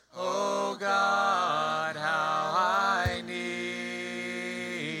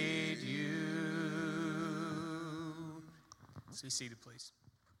seated, please.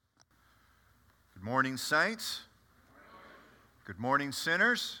 Good morning, saints. Good morning,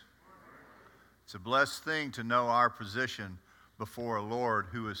 sinners. It's a blessed thing to know our position before a Lord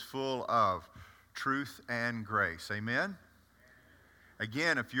who is full of truth and grace. Amen?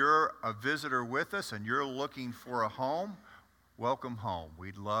 Again, if you're a visitor with us and you're looking for a home, welcome home.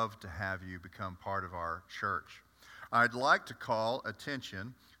 We'd love to have you become part of our church. I'd like to call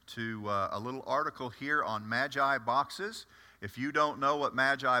attention to a little article here on Magi boxes. If you don't know what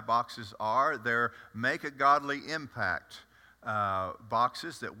Magi boxes are, they're Make a Godly Impact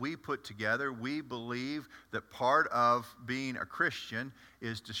boxes that we put together. We believe that part of being a Christian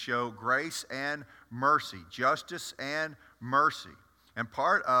is to show grace and mercy, justice and mercy. And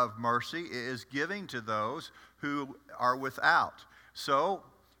part of mercy is giving to those who are without. So,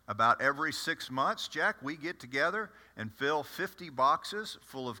 about every 6 months, Jack, we get together and fill 50 boxes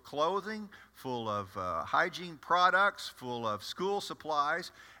full of clothing, full of hygiene products, full of school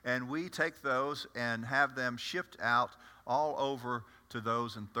supplies, and we take those and have them shipped out all over to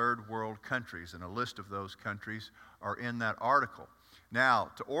those in third world countries. And a list of those countries are in that article.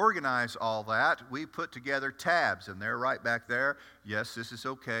 Now, to organize all that, we put together tabs, and they're right back there. Yes, this is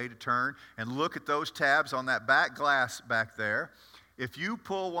okay to turn and look at those tabs on that back glass back there. If you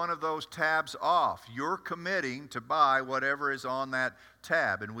pull one of those tabs off, you're committing to buy whatever is on that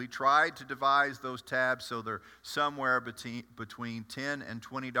tab. And we tried to devise those tabs so they're somewhere between $10 and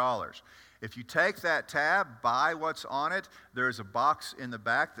 $20. If you take that tab, buy what's on it, there's a box in the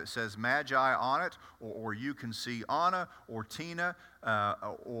back that says Magi on it, or you can see Anna or Tina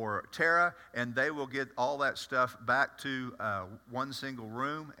or Tara, and they will get all that stuff back to one single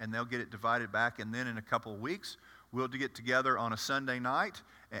room, and they'll get it divided back. And then in a couple of weeks, we'll get together on a Sunday night,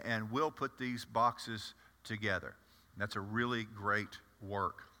 and we'll put these boxes together. That's a really great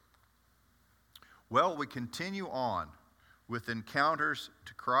work. Well, we continue on with Encounters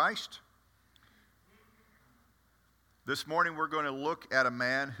to Christ. This morning we're going to look at a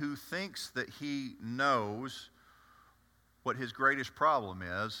man who thinks that he knows what his greatest problem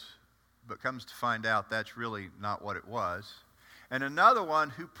is, but comes to find out that's really not what it was. And another one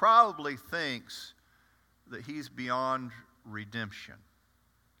who probably thinks that he's beyond redemption.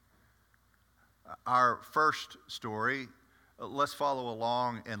 Our first story, let's follow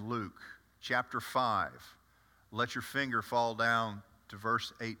along in Luke chapter 5. Let your finger fall down to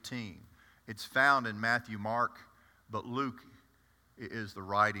verse 18. It's found in Matthew, Mark, but Luke is the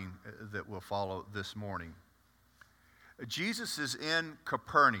writing that we'll follow this morning. Jesus is in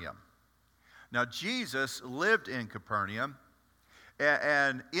Capernaum. Now, Jesus lived in Capernaum,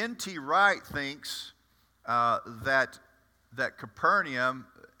 and N.T. Wright thinks that Capernaum,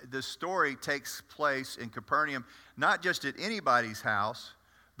 this story takes place in Capernaum, not just at anybody's house,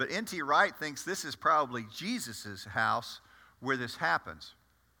 but N.T. Wright thinks this is probably Jesus' house where this happens.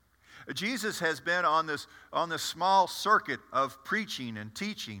 Jesus has been on this small circuit of preaching and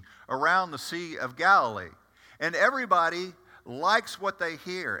teaching around the Sea of Galilee. And everybody likes what they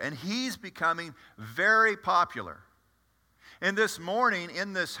hear, and he's becoming very popular. And this morning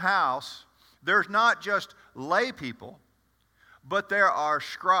in this house, there's not just lay people, but there are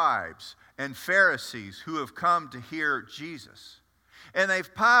scribes and Pharisees who have come to hear Jesus. And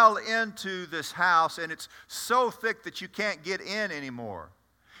they've piled into this house, and it's so thick that you can't get in anymore.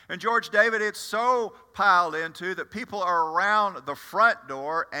 And George David, it's so piled into that people are around the front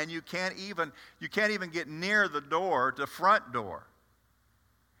door, and you can't even get near the door, the front door.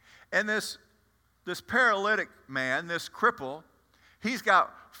 And this paralytic man, this cripple, he's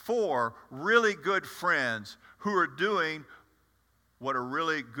got 4 really good friends who are doing what a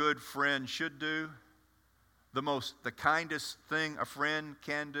really good friend should do, the kindest thing a friend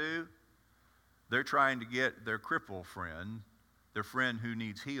can do. They're trying to get their crippled friend, their friend who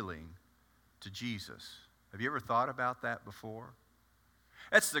needs healing, to Jesus. Have you ever thought about that before?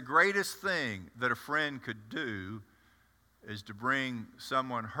 That's the greatest thing that a friend could do, is to bring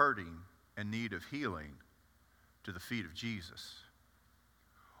someone hurting and need of healing to the feet of Jesus.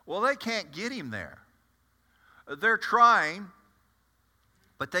 Well, they can't get him there. They're trying,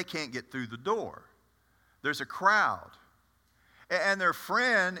 but they can't get through the door. There's a crowd, and their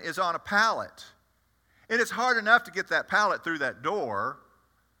friend is on a pallet. And it's hard enough to get that pallet through that door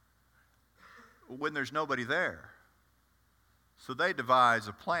when there's nobody there. So they devise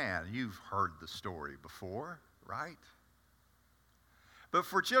a plan. You've heard the story before, right? But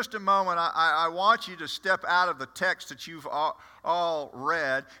for just a moment, I want you to step out of the text that you've all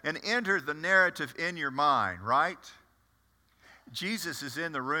read and enter the narrative in your mind, right? Jesus is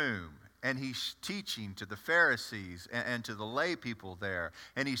in the room, and he's teaching to the Pharisees and to the lay people there.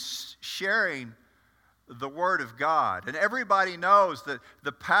 And he's sharing the Word of God. And everybody knows that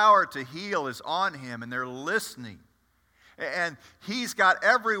the power to heal is on him, and they're listening. And he's got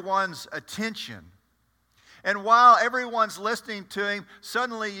everyone's attention. And while everyone's listening to him,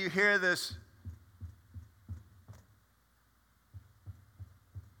 suddenly you hear this.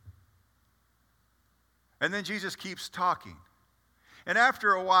 And then Jesus keeps talking. And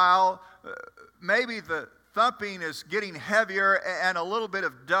after a while, maybe the thumping is getting heavier and a little bit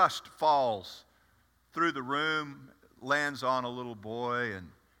of dust falls through the room, lands on a little boy, and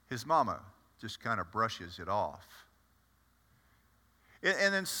his mama just kind of brushes it off.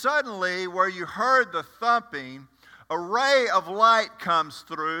 And then suddenly, where you heard the thumping, a ray of light comes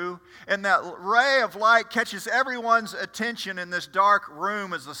through, and that ray of light catches everyone's attention in this dark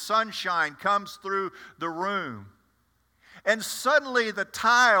room as the sunshine comes through the room. And suddenly the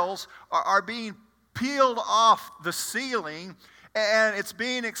tiles are being peeled off the ceiling, and it's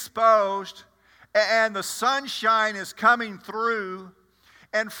being exposed, and the sunshine is coming through,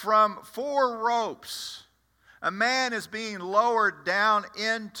 and from 4 ropes, a man is being lowered down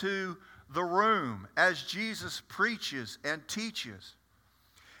into the room as Jesus preaches and teaches.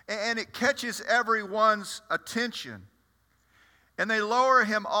 And it catches everyone's attention. And they lower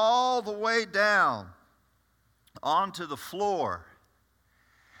him all the way down onto the floor.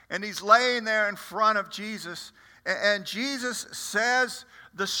 And he's laying there in front of Jesus. And Jesus says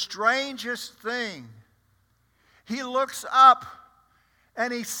the strangest thing. He looks up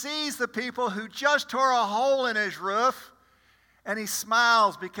and he sees the people who just tore a hole in his roof, and he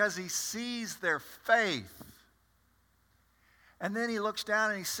smiles because he sees their faith. And then he looks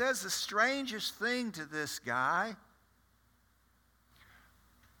down and he says the strangest thing to this guy.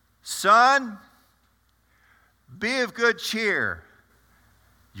 Son, be of good cheer.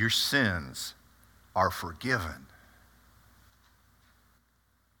 Your sins are forgiven.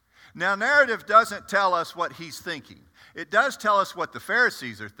 Now, narrative doesn't tell us what he's thinking. It does tell us what the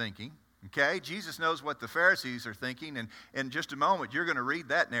Pharisees are thinking, okay? Jesus knows what the Pharisees are thinking, and in just a moment, you're going to read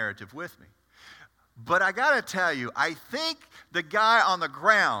that narrative with me. But I got to tell you, I think the guy on the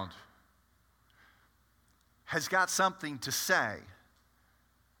ground has got something to say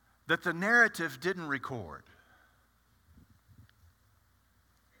that the narrative didn't record.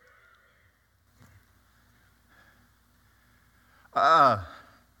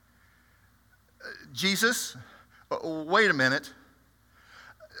 Jesus, wait a minute.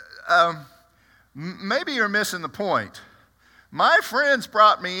 Maybe you're missing the point. My friends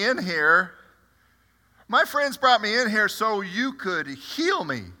brought me in here. My friends brought me in here so you could heal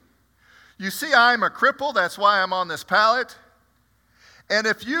me. You see, I'm a cripple. That's why I'm on this pallet. And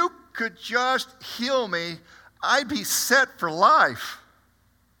if you could just heal me, I'd be set for life.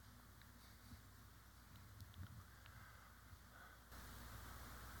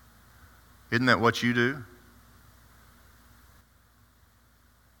 Isn't that what you do?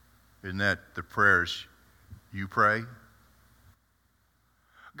 Isn't that the prayers you pray?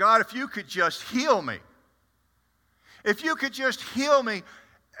 God, if you could just heal me. If you could just heal me,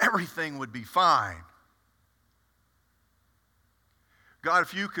 everything would be fine. God,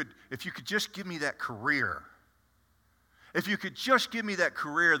 if you could just give me that career. If you could just give me that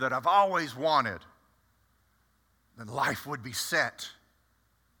career that I've always wanted, then life would be set.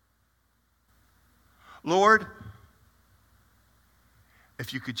 Lord,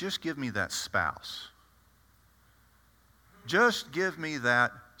 if you could just give me that spouse. Just give me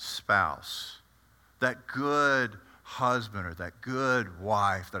that spouse, that good husband or that good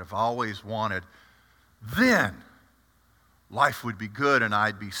wife that I've always wanted, then life would be good and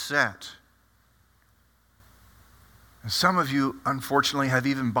I'd be set. And some of you, unfortunately, have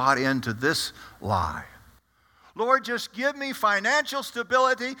even bought into this lie. Lord, just give me financial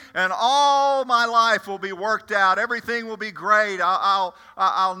stability and all my life will be worked out. Everything will be great.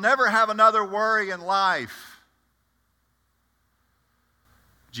 I'll never have another worry in life.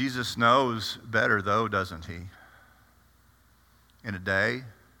 Jesus knows better, though, doesn't he? In a day,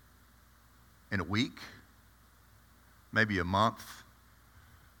 in a week, maybe a month,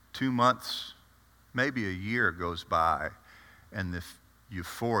 2 months, maybe a year goes by, and the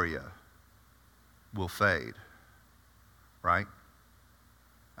euphoria will fade. Right?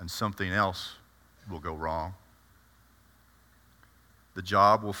 And something else will go wrong. The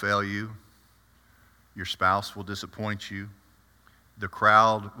job will fail you. Your spouse will disappoint you. The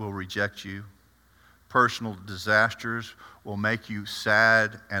crowd will reject you. Personal disasters will make you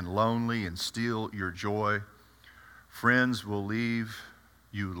sad and lonely and steal your joy. Friends will leave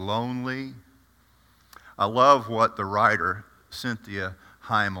you lonely. I love what the writer Cynthia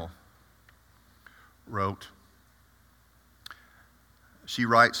Heimel wrote. She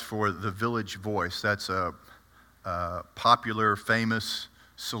writes for The Village Voice. That's a popular, famous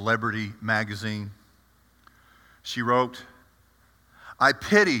celebrity magazine. She wrote, "I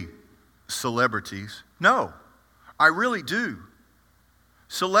pity celebrities. No, I really do.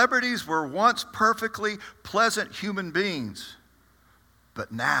 Celebrities were once perfectly pleasant human beings, but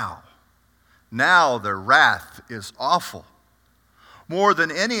now their wrath is awful. More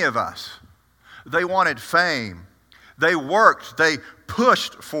than any of us, they wanted fame. They worked, they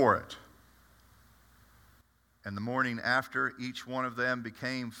pushed for it. And the morning after each one of them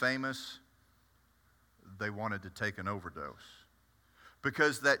became famous, they wanted to take an overdose.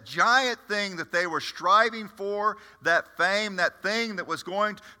 Because that giant thing that they were striving for, that fame, that thing that was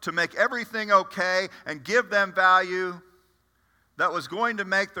going to make everything okay and give them value, that was going to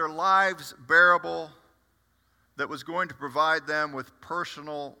make their lives bearable, that was going to provide them with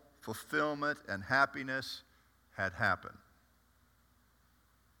personal fulfillment and happiness, had happened.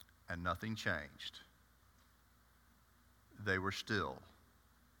 And nothing changed. They were still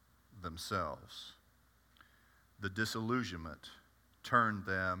themselves. The disillusionment turned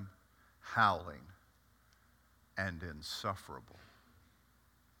them howling and insufferable."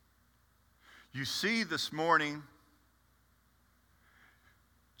 You see, this morning,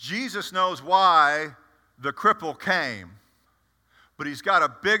 Jesus knows why the cripple came, but he's got a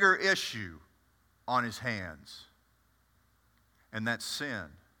bigger issue on his hands, and that's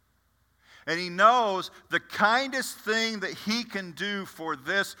sin. And he knows the kindest thing that he can do for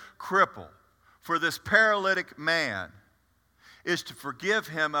this cripple, for this paralytic man, is to forgive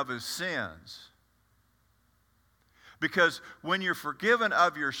him of his sins. Because when you're forgiven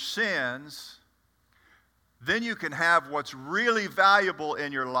of your sins, then you can have what's really valuable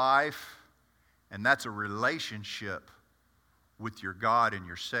in your life, and that's a relationship with your God and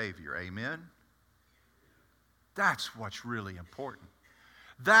your Savior. Amen? That's what's really important.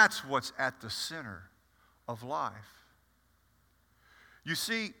 That's what's at the center of life. You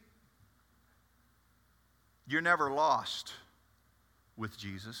see, you're never lost with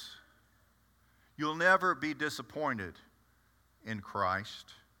Jesus. You'll never be disappointed in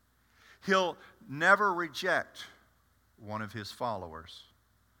Christ. He'll never reject one of his followers.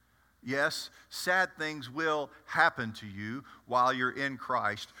 Yes, sad things will happen to you while you're in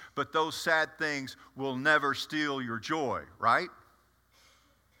Christ, but those sad things will never steal your joy, right?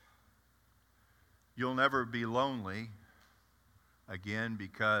 You'll never be lonely again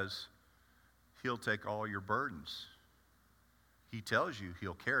because he'll take all your burdens. He tells you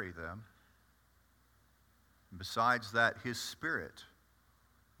he'll carry them. And besides that, his Spirit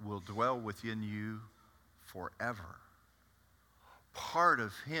will dwell within you forever. Part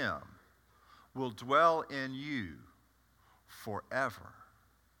of him will dwell in you forever.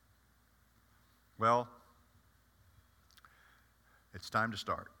 Well, it's time to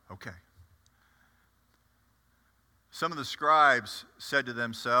start. Okay. Some of the scribes said to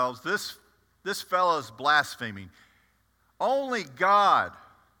themselves, this fellow's blaspheming. Only God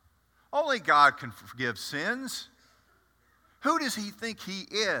can forgive sins. Who does he think he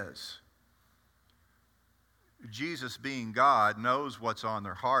is? Jesus, being God, knows what's on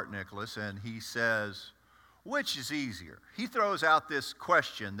their heart, Nicholas, and he says, which is easier? He throws out this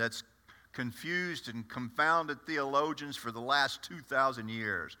question that's confused and confounded theologians for the last 2,000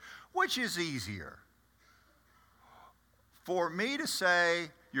 years. Which is easier? For me to say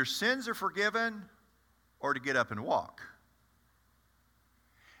your sins are forgiven, or to get up and walk?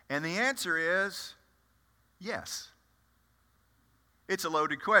 And the answer is yes. It's a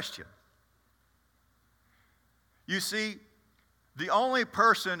loaded question. You see, the only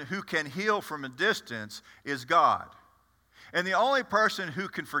person who can heal from a distance is God. And the only person who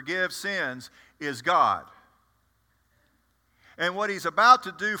can forgive sins is God. And what he's about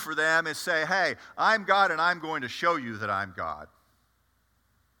to do for them is say, hey, I'm God and I'm going to show you that I'm God.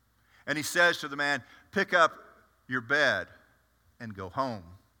 And he says to the man, pick up your bed and go home.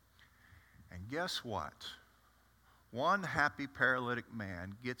 And guess what? One happy paralytic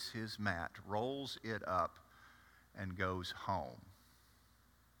man gets his mat, rolls it up, and goes home.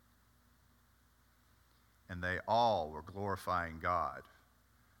 And they all were glorifying God.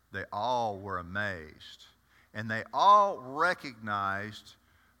 They all were amazed. And they all recognized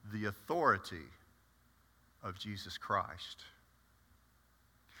the authority of Jesus Christ.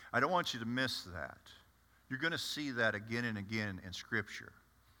 I don't want you to miss that. You're going to see that again and again in Scripture.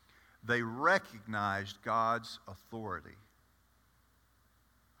 They recognized God's authority.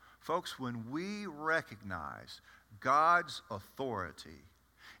 Folks, when we recognize God's authority,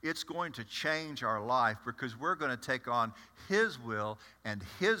 it's going to change our life because we're going to take on his will and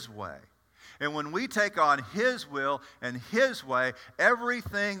his way. And when we take on His will and His way,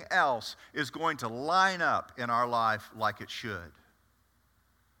 everything else is going to line up in our life like it should.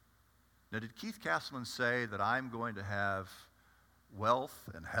 Now, did Keith Castleman say that I'm going to have wealth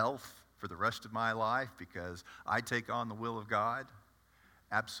and health for the rest of my life because I take on the will of God?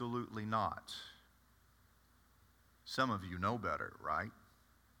 Absolutely not. Some of you know better, right?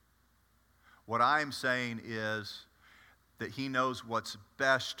 What I'm saying is that He knows what's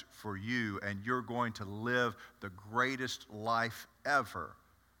best for you, and you're going to live the greatest life ever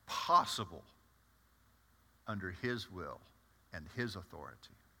possible under His will and His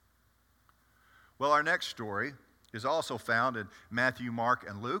authority. Well, our next story is also found in Matthew, Mark,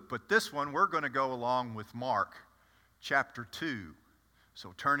 and Luke, but this one we're going to go along with Mark chapter 2.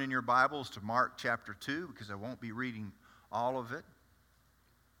 So turn in your Bibles to Mark chapter 2 because I won't be reading all of it.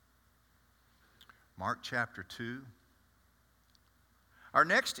 Mark chapter 2. Our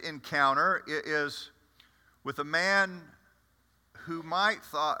next encounter is with a man who might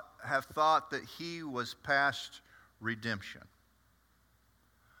have thought that he was past redemption.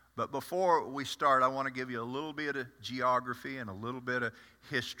 But before we start, I want to give you a little bit of geography and a little bit of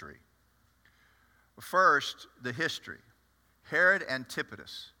history. First, the history. Herod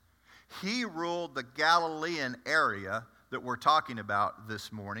Antipas. He ruled the Galilean area that we're talking about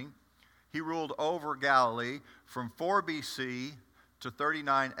this morning. He ruled over Galilee from 4 BC to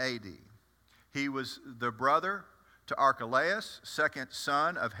 39 AD. He was the brother to Archelaus, second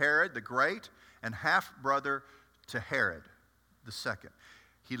son of Herod the Great, and half-brother to Herod the second.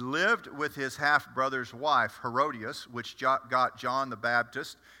 He lived with his half-brother's wife, Herodias, which got John the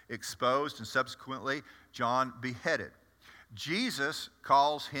Baptist exposed and subsequently John beheaded. Jesus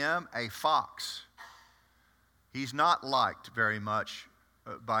calls him a fox. He's not liked very much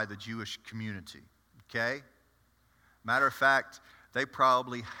by the Jewish community, okay? Matter of fact, they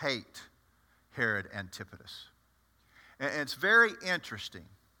probably hate Herod Antipas. And it's very interesting.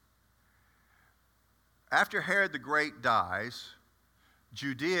 After Herod the Great dies,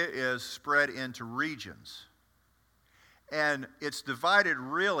 Judea is spread into regions. And it's divided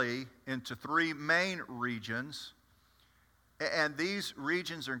really into 3 main regions. And these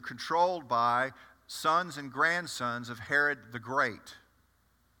regions are controlled by sons and grandsons of Herod the Great.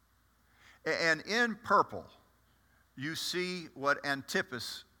 And in purple, you see what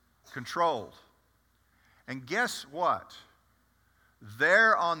Antipas controlled. And guess what?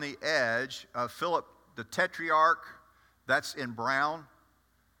 There on the edge of Philip the Tetrarch, that's in brown,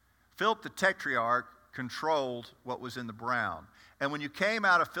 Philip the Tetrarch controlled what was in the brown. And when you came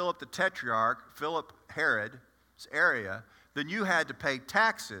out of Philip the Tetrarch, Herod's area, then you had to pay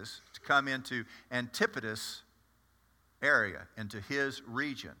taxes to come into Antipas' area, into his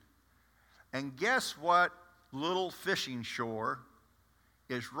region. And guess what little fishing shore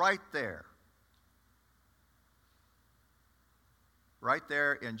is right there? Right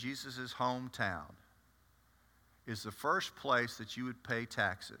there in Jesus' hometown is the first place that you would pay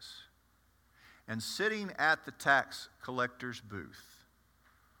taxes. And sitting at the tax collector's booth,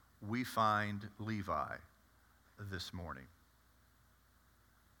 we find Levi this morning.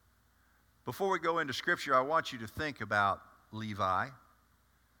 Before we go into Scripture, I want you to think about Levi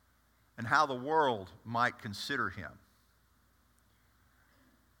and how the world might consider him.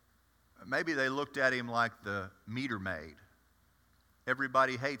 Maybe they looked at him like the meter maid.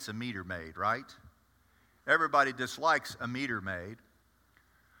 Everybody hates a meter maid, right? Everybody dislikes a meter maid.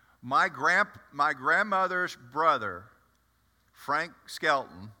 My grandmother's brother, Frank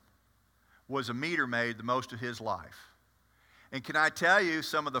Skelton, was a meter maid the most of his life. And can I tell you,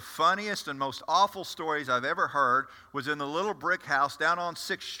 some of the funniest and most awful stories I've ever heard was in the little brick house down on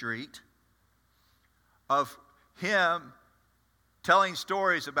 6th Street of him telling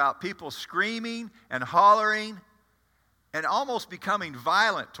stories about people screaming and hollering and almost becoming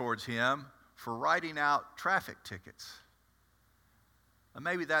violent towards him for writing out traffic tickets. And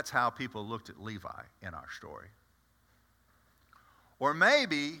maybe that's how people looked at Levi in our story. Or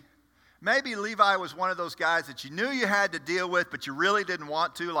maybe Levi was one of those guys that you knew you had to deal with, but you really didn't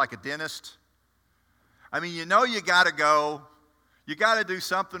want to, like a dentist. I mean, you know you got to go. You got to do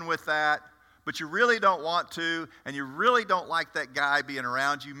something with that, but you really don't want to, and you really don't like that guy being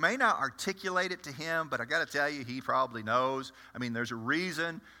around you. You may not articulate it to him, but I got to tell you, he probably knows. I mean, there's a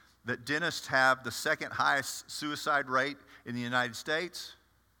reason that dentists have the second highest suicide rate in the United States.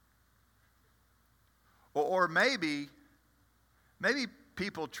 Or maybe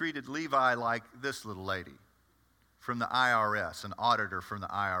people treated Levi like this little lady from the IRS, an auditor from the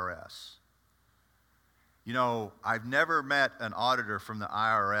IRS. You know, I've never met an auditor from the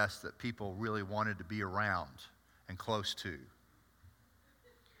IRS that people really wanted to be around and close to.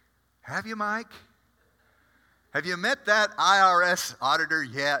 Have you, Mike? Have you met that IRS auditor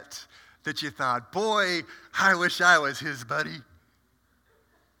yet that you thought, boy, I wish I was his buddy?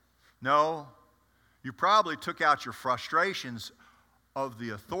 No, you probably took out your frustrations of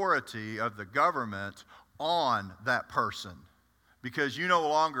the authority of the government on that person because you no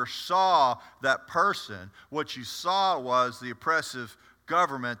longer saw that person. What you saw was the oppressive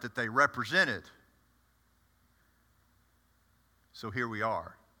government that they represented. So here we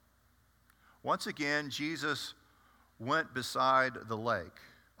are. Once again, Jesus went beside the lake.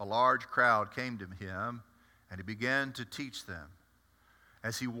 A large crowd came to him, and he began to teach them.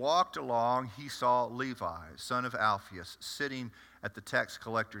 As he walked along, he saw Levi, son of Alphaeus, sitting at the tax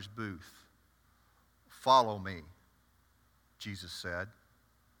collector's booth. "Follow me," Jesus said.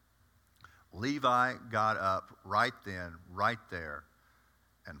 Levi got up right then, right there,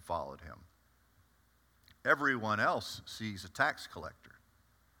 and followed him. Everyone else sees a tax collector.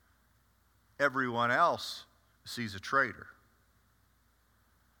 Everyone else sees a traitor.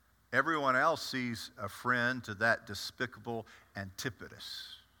 Everyone else sees a friend to that despicable Antipater.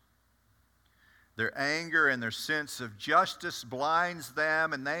 Their anger and their sense of justice blinds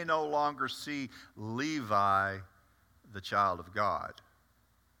them, and they no longer see Levi, the child of God.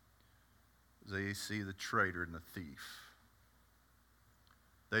 They see the traitor and the thief.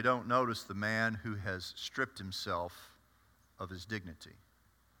 They don't notice the man who has stripped himself of his dignity,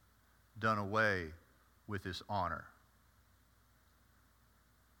 done away with his honor.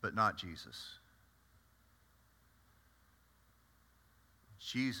 But not Jesus.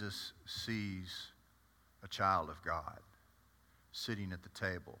 Jesus sees a child of God sitting at the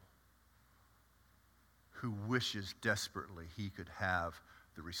table who wishes desperately he could have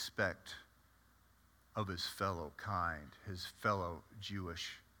the respect of his fellow kind, his fellow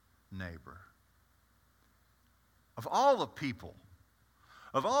Jewish neighbor. Of all the people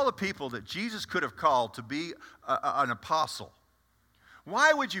that Jesus could have called to be an apostle,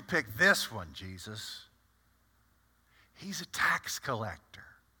 why would you pick this one, Jesus? He's a tax collector.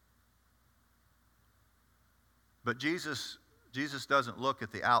 But Jesus doesn't look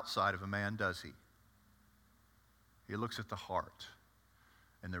at the outside of a man, does he? He looks at the heart.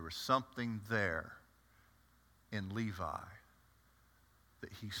 And there was something there in Levi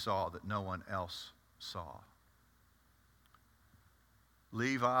that he saw that no one else saw.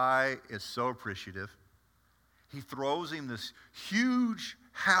 Levi is so appreciative. He throws him this huge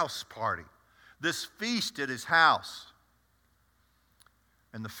house party, this feast at his house.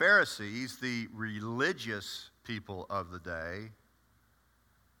 And the Pharisees, the religious people of the day,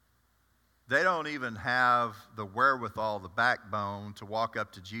 they don't even have the wherewithal, the backbone to walk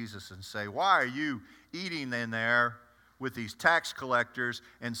up to Jesus and say, "Why are you eating in there with these tax collectors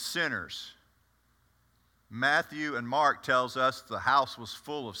and sinners?" Matthew and Mark tells us the house was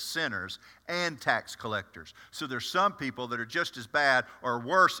full of sinners and tax collectors. So there's some people that are just as bad or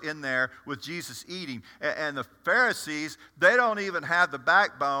worse in there with Jesus eating. And the Pharisees, they don't even have the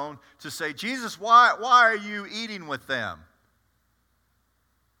backbone to say, "Jesus, why are you eating with them?"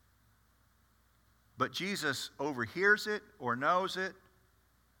 But Jesus overhears it or knows it,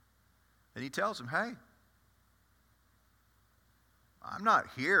 and he tells them, "Hey, I'm not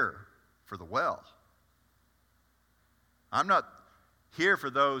here for the well. I'm not here for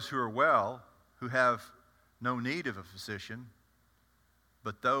those who are well, who have no need of a physician,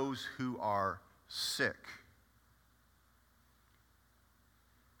 but those who are sick.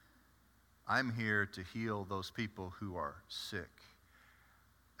 I'm here to heal those people who are sick."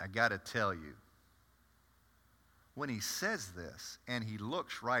 I got to tell you, when he says this and he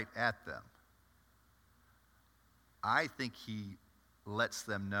looks right at them, I think he lets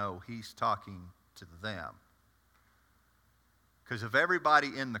them know he's talking to them. Because of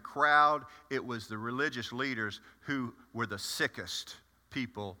everybody in the crowd, it was the religious leaders who were the sickest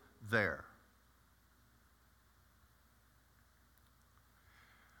people there.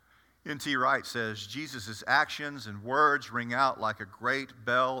 N.T. Wright says, Jesus' actions and words ring out like a great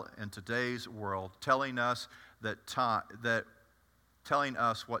bell in today's world, telling us what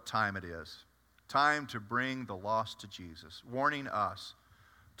time it is. Time to bring the lost to Jesus, warning us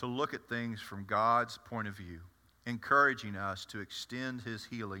to look at things from God's point of view, encouraging us to extend his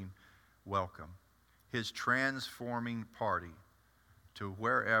healing welcome, his transforming party to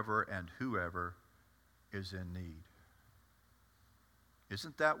wherever and whoever is in need.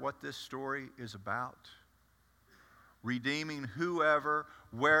 Isn't that what this story is about? Redeeming whoever,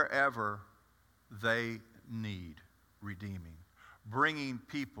 wherever they need redeeming. Bringing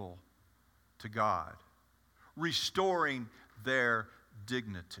people to God. Restoring their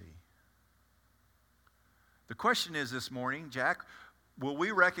dignity. The question is this morning, Jack, Will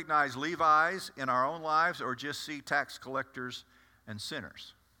we recognize Levites in our own lives or just see tax collectors and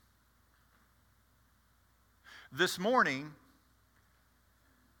sinners? This morning,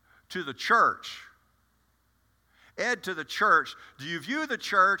 to the church, Ed, to the church, do you view the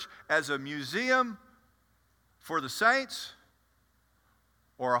church as a museum for the saints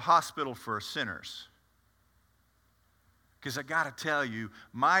or a hospital for sinners? Because I got to tell you,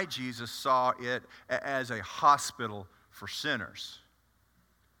 my Jesus saw it as a hospital for sinners.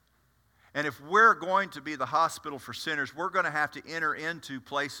 And if we're going to be the hospital for sinners, we're going to have to enter into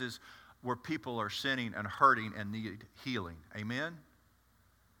places where people are sinning and hurting and need healing. Amen?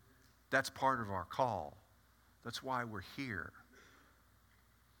 That's part of our call. That's why we're here.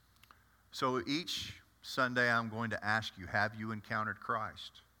 So each Sunday I'm going to ask you, have you encountered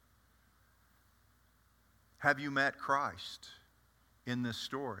Christ? Have you met Christ in this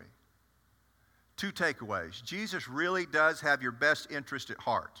story? 2 takeaways. Jesus really does have your best interest at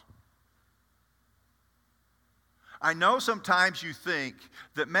heart. I know sometimes you think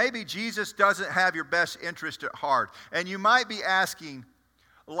that maybe Jesus doesn't have your best interest at heart. And you might be asking,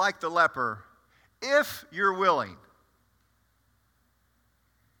 like the leper, if you're willing.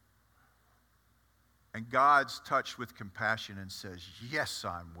 And God's touched with compassion and says, yes,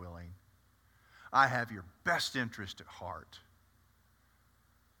 I'm willing. I have your best interest at heart.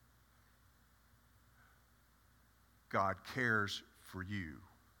 God cares for you.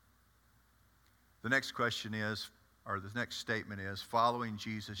 The next question is, or the next statement is, following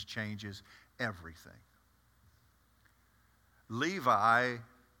Jesus changes everything. Levi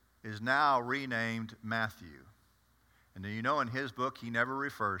is now renamed Matthew. And do you know in his book he never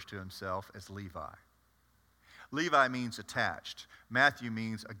refers to himself as Levi. Levi means attached. Matthew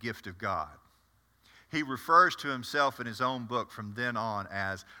means a gift of God. He refers to himself in his own book from then on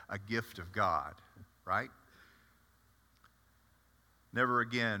as a gift of God, right? Never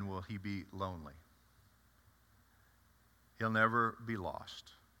again will he be lonely. He'll never be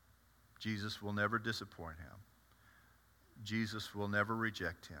lost. Jesus will never disappoint him. Jesus will never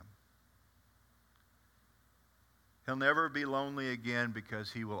reject him. He'll never be lonely again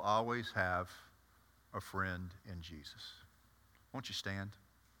because he will always have a friend in Jesus. Won't you stand?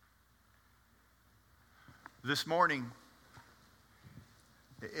 This morning,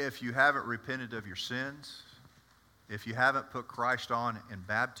 if you haven't repented of your sins, if you haven't put Christ on in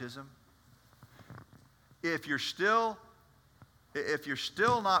baptism, if you're still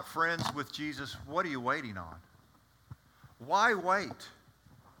not friends with Jesus, what are you waiting on? Why wait?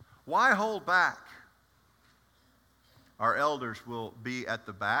 Why hold back? Our elders will be at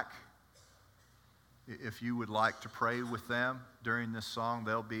the back. If you would like to pray with them during this song,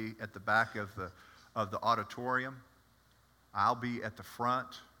 they'll be at the back of the auditorium. I'll be at the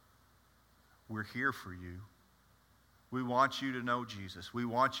front. We're here for you. We want you to know Jesus. We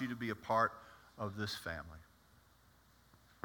want you to be a part of this family.